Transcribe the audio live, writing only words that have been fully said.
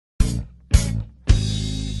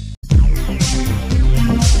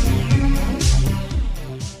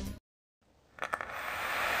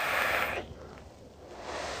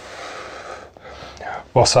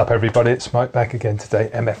What's up everybody, it's Mike back again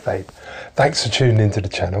today, MF Vape. Thanks for tuning into the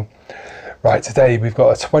channel. Right, today we've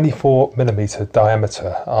got a 24mm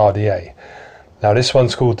diameter RDA. Now this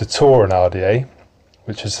one's called the Tauren RDA,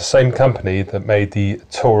 which is the same company that made the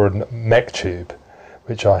Tauren mech tube,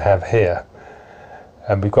 which I have here.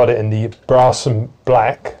 And we've got it in the brass and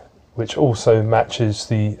black, which also matches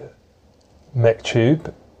the mech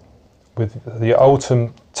tube with the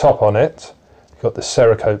Ultim top on it. Got the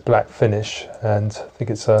Cerakote black finish, and I think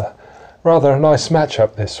it's a rather nice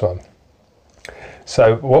matchup, this one.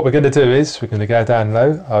 So what we're going to do is we're going to go down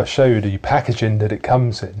low. I'll show you the packaging that it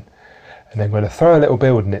comes in, and then we're going to throw a little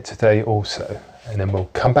build in it today also, and then we'll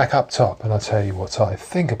come back up top and I'll tell you what I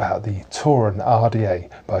think about the Tauren RDA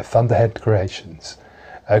by Thunderhead Creations.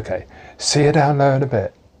 Okay, see you down low in a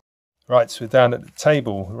bit. Right, so we're down at the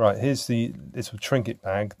table. Right, here's the little trinket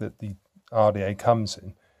bag that the RDA comes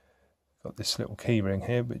in. Got this little key ring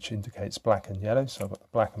here which indicates black and yellow, so I've got the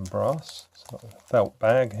black and brass. It's got a felt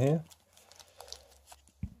bag here.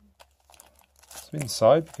 So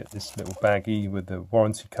inside you get this little baggie with the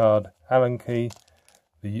warranty card, Allen key,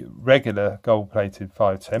 the regular gold plated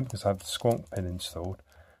 510 because I have the squonk pin installed.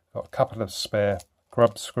 Got a couple of spare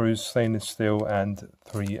grub screws, stainless steel, and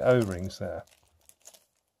 3 O-rings there.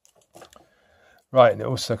 Right, and it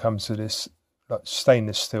also comes with this like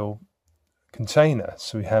stainless steel container.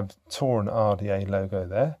 So we have Tauren RDA logo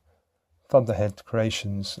there, Thunderhead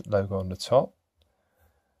Creations logo on the top,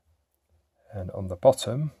 and on the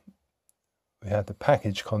bottom we have the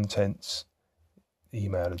package contents,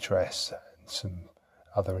 email address, and some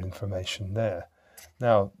other information there.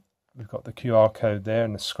 Now we've got the QR code there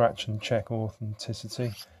and the scratch and check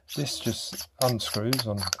authenticity. This just unscrews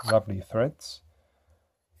on lovely threads,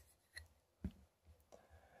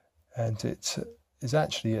 and it is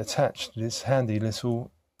actually attached to this handy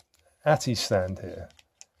little Atty stand here.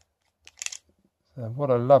 So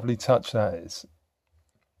what a lovely touch that is.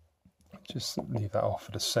 Just leave that off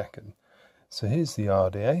for a second. So here's the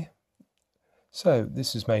RDA. So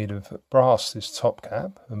this is made of brass, this top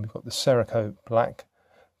cap, and we've got the Cerakote black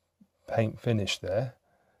paint finish there.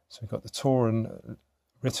 So we've got the Tauren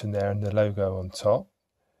written there and the logo on top.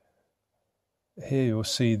 Here you'll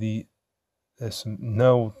see there's some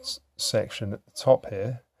knurled section at the top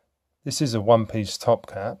here. This is a one-piece top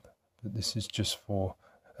cap, but this is just for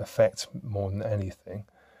effect more than anything.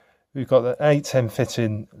 We've got the 810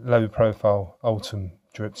 fit-in low-profile Ultim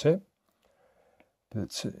drip tip,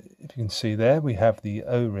 but if you can see there, we have the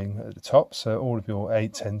O-ring at the top, so all of your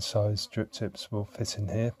 810 size drip tips will fit in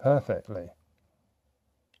here perfectly.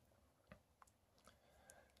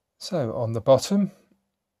 So on the bottom,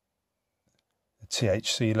 the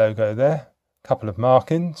THC logo there, couple of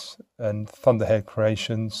markings, and Thunderhead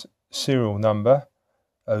Creations serial number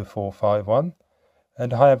 0451,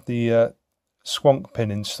 and I have the squonk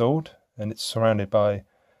pin installed, and it's surrounded by a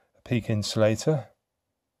peak insulator.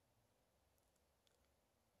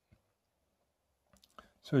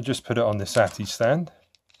 So we'll just put it on this Atty stand,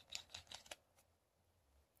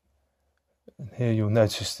 and here you'll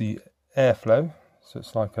notice the airflow. So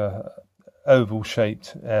it's like a oval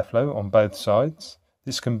shaped airflow on both sides.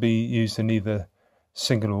 This can be used in either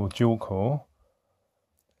single or dual core.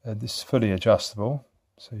 This is fully adjustable,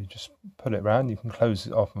 so you just put it around. You can close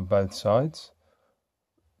it off on both sides,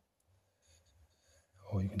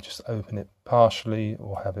 or you can just open it partially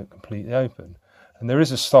or have it completely open. And there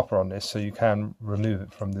is a stopper on this, so you can remove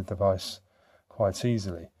it from the device quite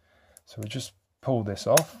easily. So we'll just pull this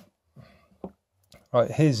off. Right,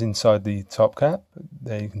 here's inside the top cap.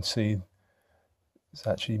 There you can see it's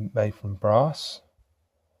actually made from brass.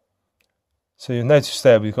 So you'll notice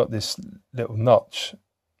there we've got this little notch,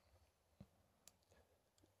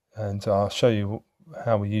 and I'll show you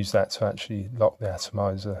how we use that to actually lock the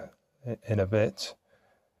atomizer in a bit.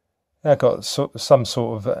 I've got some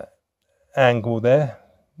sort of angle there,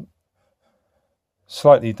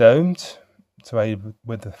 slightly domed to aid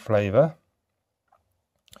with the flavour.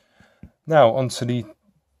 Now onto the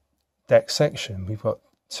deck section. We've got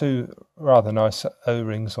 2 rather nice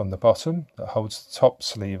O-rings on the bottom that holds the top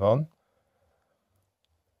sleeve on.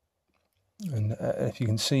 And if you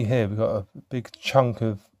can see here, we've got a big chunk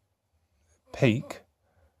of peak.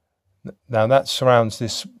 Now that surrounds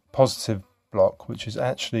this positive block, which is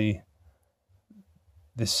actually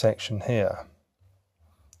this section here.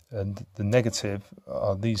 And the negative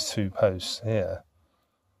are these 2 posts here.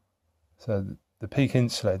 So the peak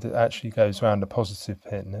insulator actually goes around the positive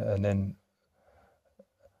pin and then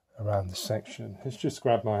around the section. Let's just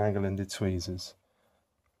grab my angle-ended tweezers.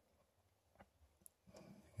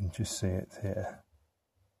 You can just see it here.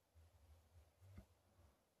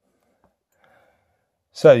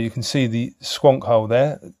 So you can see the squonk hole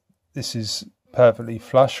there. This is perfectly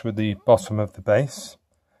flush with the bottom of the base.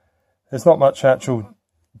 There's not much actual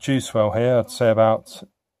juice well here. I'd say about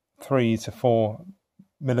 3 to 4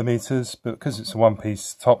 millimeters, but because it's a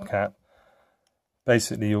one-piece top cap,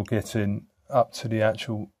 basically you're getting up to the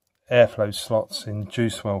actual airflow slots in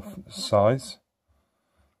juice well size.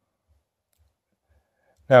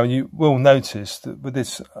 Now you will notice that with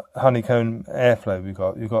this honeycomb airflow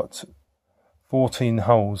you've got 14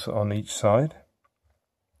 holes on each side.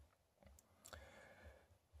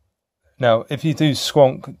 Now if you do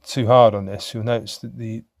squonk too hard on this, you'll notice that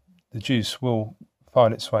the juice will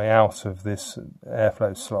find its way out of this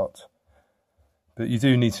airflow slot. But you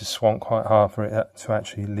do need to squonk quite hard for it to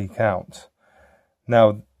actually leak out.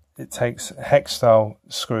 Now it takes hex style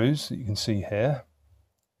screws that you can see here.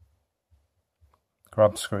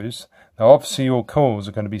 Grub screws. Now obviously your coils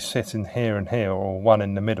are going to be sitting here and here, or one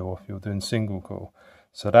in the middle if you're doing single coil.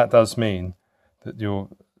 So that does mean that your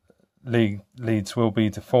leads will be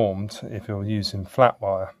deformed if you're using flat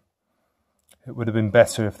wire. It would have been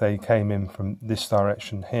better if they came in from this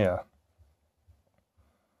direction here.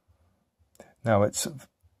 Now it's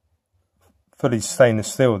fully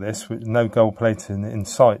stainless steel, this, with no gold plating in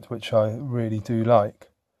sight, which I really do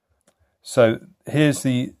like. So here's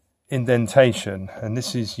the indentation, and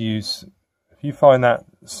this is used, if you find that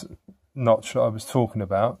notch that I was talking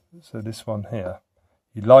about, so this one here,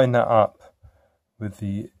 you line that up with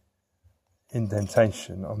the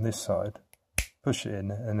indentation on this side, push it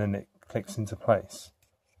in, and then it clicks into place.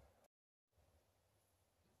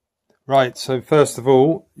 Right, so first of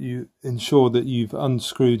all you ensure that you've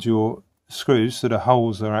unscrewed your screws so the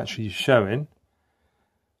holes are actually showing,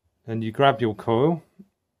 and you grab your coil.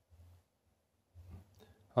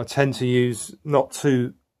 I tend to use not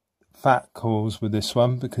too fat coils with this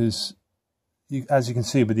one because as you can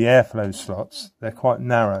see with the airflow slots, they're quite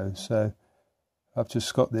narrow. So I've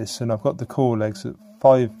just got this, and I've got the coil legs at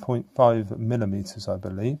 5.5 millimeters, I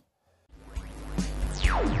believe.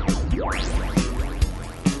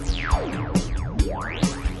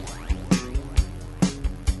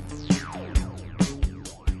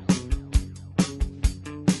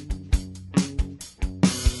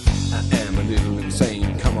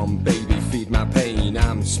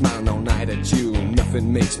 Smiling all night at you.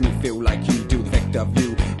 Nothing makes me feel like you do. The effect of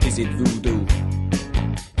you. Is it voodoo?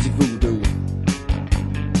 Is it voodoo?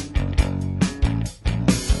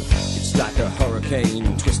 It's like a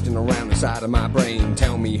hurricane twisting around inside of my brain.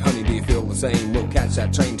 Tell me, honey, do you feel the same? We'll catch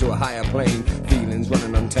that train to a higher plane. Feelings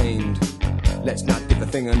running untamed. Let's not give the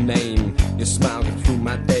thing a name. Your smile gets through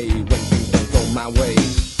my day when things don't go my way.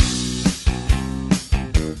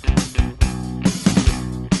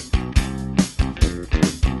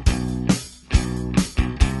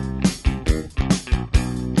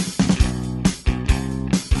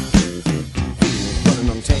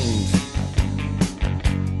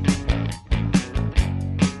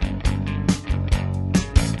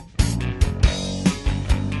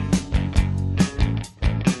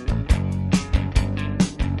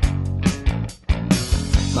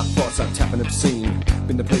 My thoughts are tapping obscene.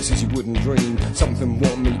 Been to places you wouldn't dream. Something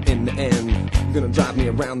warmed me in the end. You're gonna drive me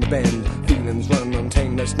around the bend. Feelings running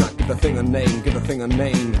untamed. Let's not give the thing a name. Give the thing a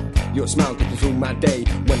name. Your smile gets through my day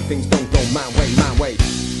when things don't go my way, my way.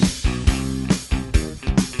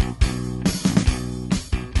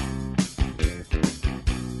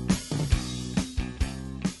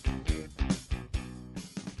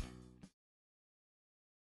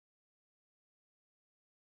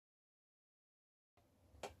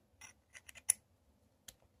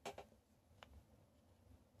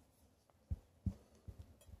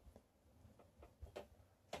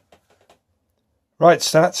 Right,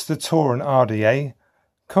 so that's the Tauren RDA,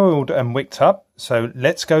 coiled and wicked up. So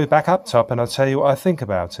let's go back up top and I'll tell you what I think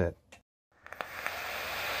about it.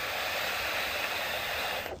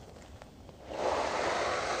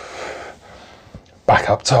 Back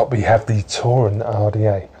up top we have the Tauren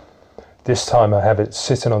RDA. This time I have it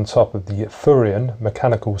sitting on top of the Thunderhead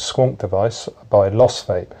mechanical squonk device by MF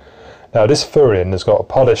Vape. Now this Thunderhead has got a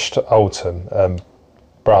polished Ultim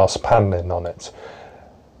brass panelling on it.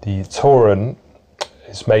 The Tauren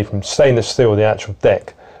is made from stainless steel, the actual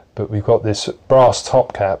deck, but we've got this brass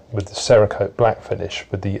top cap with the Cerakote black finish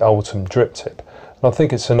with the Ultim drip tip. And I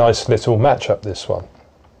think it's a nice little matchup, this one.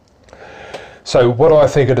 So what do I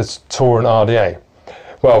think of the Tauren RDA?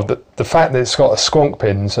 Well, the fact that it's got a squonk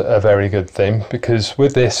pin's a very good thing, because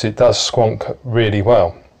with this it does squonk really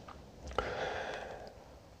well.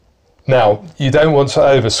 Now, you don't want to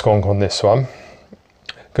over squonk on this one,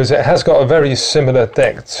 because it has got a very similar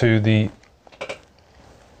deck to the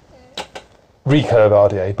Recurve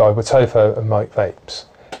RDA by Witofo and MF Vapes.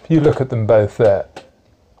 If you look at them both there,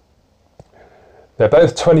 they're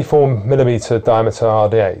both 24mm diameter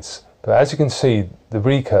RDAs, but as you can see, the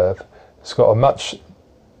Recurve has got a much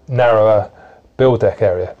narrower build deck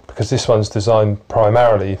area because this one's designed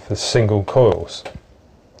primarily for single coils.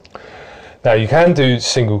 Now you can do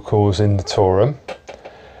single coils in the Tauren,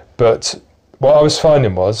 but what I was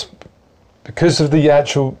finding was, because of the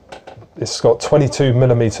actual, it's got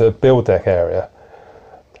 22mm build deck area,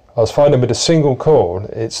 I was finding with a single coil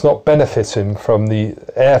it's not benefiting from the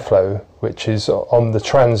airflow which is on the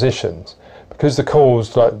transitions, because the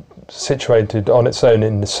coil's like situated on its own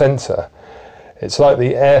in the centre. It's like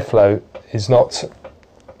the airflow is not,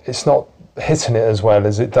 it's not hitting it as well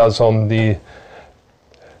as it does on the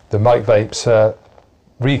MF Vape's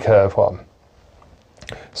Recurve one.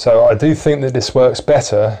 So I do think that this works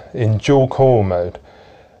better in dual coil mode,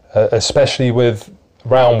 especially with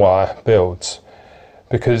round wire builds,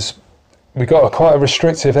 because we got quite a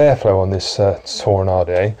restrictive airflow on this Tauren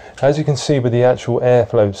RDA, as you can see with the actual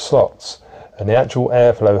airflow slots and the actual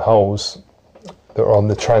airflow holes that are on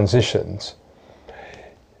the transitions.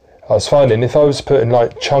 I was finding if I was putting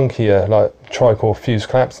like chunkier like tricore fused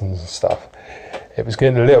Claptons and stuff, it was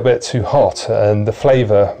getting a little bit too hot, and the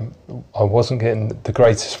flavour, I wasn't getting the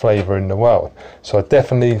greatest flavour in the world. So I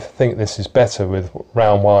definitely think this is better with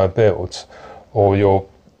round wire builds or your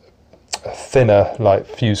thinner like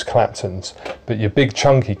fused Claptons. But your big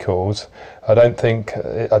chunky coils, I don't think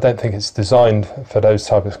it's designed for those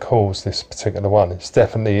type of coils. This particular one, it's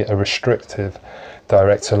definitely a restrictive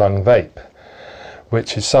direct to lung vape,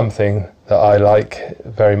 which is something that I like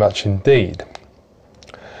very much indeed.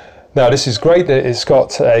 Now this is great that it's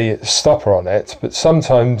got a stopper on it, but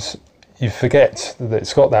sometimes you forget that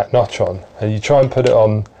it's got that notch on and you try and put it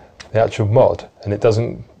on the actual mod and it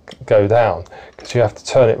doesn't go down, because you have to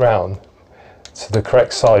turn it round to the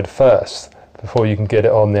correct side first before you can get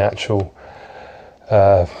it on the actual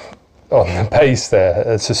on the base there.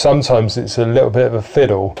 And so sometimes it's a little bit of a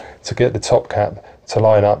fiddle to get the top cap to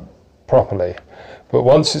line up properly, but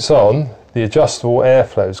once it's on, the adjustable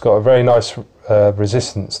airflow's got a very nice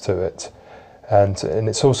resistance to it, and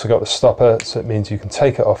it's also got a stopper, so it means you can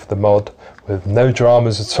take it off the mod with no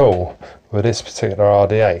dramas at all with this particular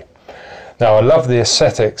RDA. Now I love the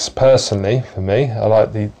aesthetics personally. For me, I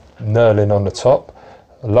like the knurling on the top.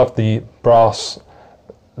 I love the brass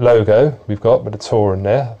logo we've got with the Tauren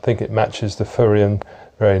there. I think it matches the Furion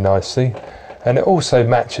very nicely, and it also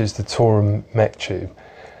matches the Tauren mech tube.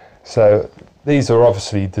 So these are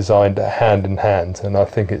obviously designed hand in hand, and I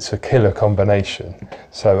think it's a killer combination.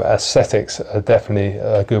 So aesthetics are definitely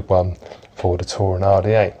a good one for the Tauren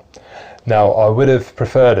RDA. Now I would have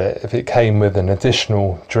preferred it if it came with an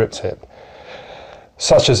additional drip tip,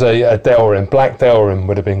 such as a Delrin. Black Delrin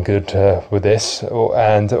would have been good with this,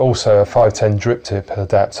 and also a 510 drip tip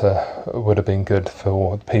adapter would have been good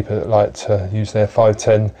for people that like to use their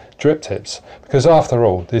 510 drip tips, because after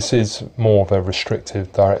all this is more of a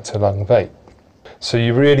restrictive direct to lung vape. So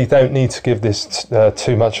you really don't need to give this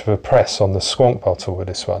too much of a press on the squonk bottle with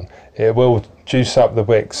this one. It will juice up the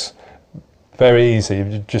wicks very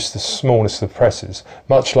easy, just the smallest of presses,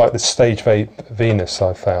 much like the Stage Vape Venus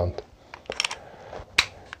I found.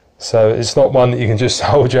 So it's not one that you can just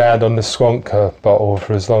hold your hand on the squonk bottle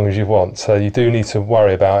for as long as you want. So you do need to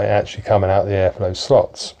worry about it actually coming out the airflow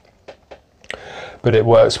slots. But it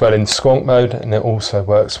works well in squonk mode, and it also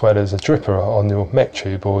works well as a dripper on your mech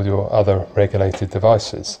tube or your other regulated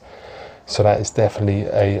devices. So that is definitely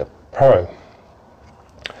a pro.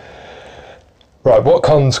 Right, what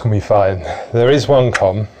cons can we find? There is one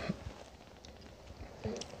con.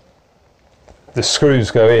 The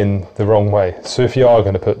screws go in the wrong way. So if you are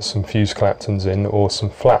going to put some fused Claptons in or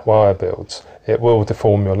some flat wire builds, it will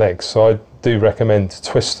deform your legs. So I do recommend to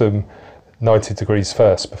twist them 90 degrees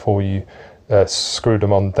first before you screw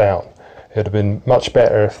them on down. It would have been much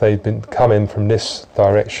better if they'd been coming from this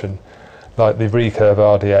direction, like the Recurve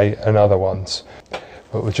RDA and other ones.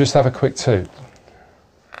 But we'll just have a quick toot.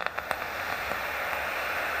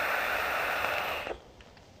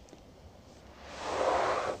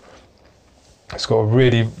 It's got a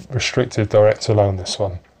really restrictive direct to lung, this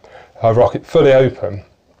one. I rock it fully open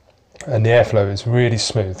and the airflow is really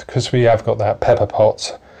smooth, because we have got that pepper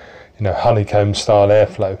pot, you know, honeycomb style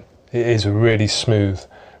airflow. It is a really smooth,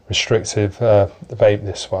 restrictive vape,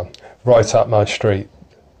 this one. Right up my street,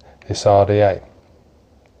 this RDA.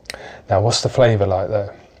 Now what's the flavour like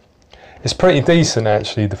though? It's pretty decent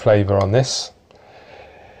actually, the flavour on this.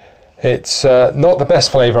 It's not the best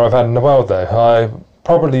flavour I've had in the world though. I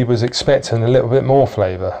probably was expecting a little bit more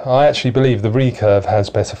flavour. I actually believe the Recurve has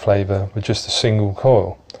better flavour with just a single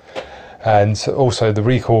coil. And also the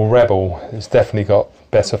Recall Rebel has definitely got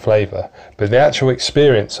better flavour, but the actual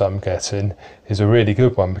experience I'm getting is a really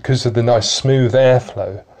good one because of the nice smooth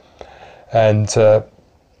airflow. And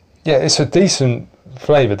yeah, it's a decent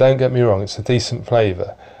flavour, don't get me wrong, it's a decent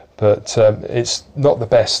flavour, but it's not the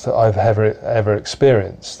best that I've ever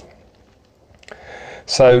experienced.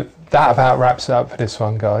 So that about wraps it up for this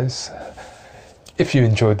one, guys. If you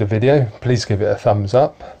enjoyed the video, please give it a thumbs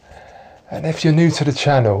up. And if you're new to the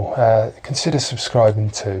channel, consider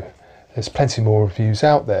subscribing too. There's plenty more reviews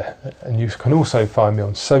out there. And you can also find me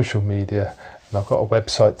on social media. And I've got a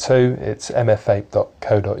website too. It's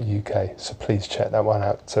mfvape.co.uk. So please check that one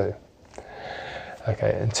out too.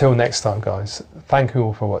 Okay, until next time, guys. Thank you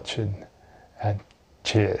all for watching and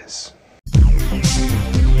cheers.